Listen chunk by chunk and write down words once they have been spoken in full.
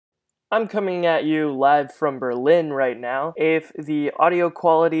I'm coming at you live from Berlin right now. If the audio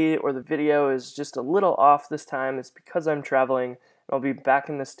quality or the video is just a little off this time, it's because I'm traveling and I'll be back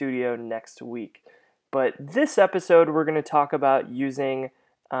in the studio next week. But this episode, we're going to talk about using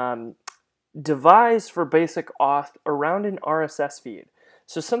devise for basic auth around an RSS feed.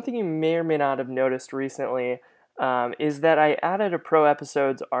 So something you may or may not have noticed recently is that I added a Pro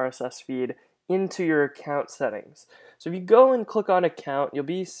Episodes RSS feed into your account settings. So if you go and click on account, you'll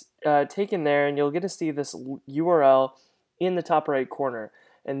be taken there and you'll get to see this URL in the top right corner.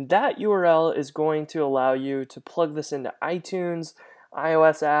 And that URL is going to allow you to plug this into iTunes,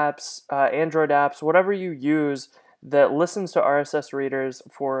 iOS apps, Android apps, whatever you use that listens to RSS readers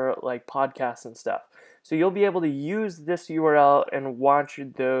for like podcasts and stuff. So you'll be able to use this URL and watch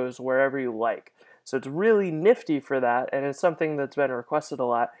those wherever you like. So it's really nifty for that, and it's something that's been requested a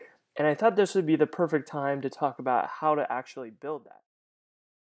lot. And I thought this would be the perfect time to talk about how to actually build that.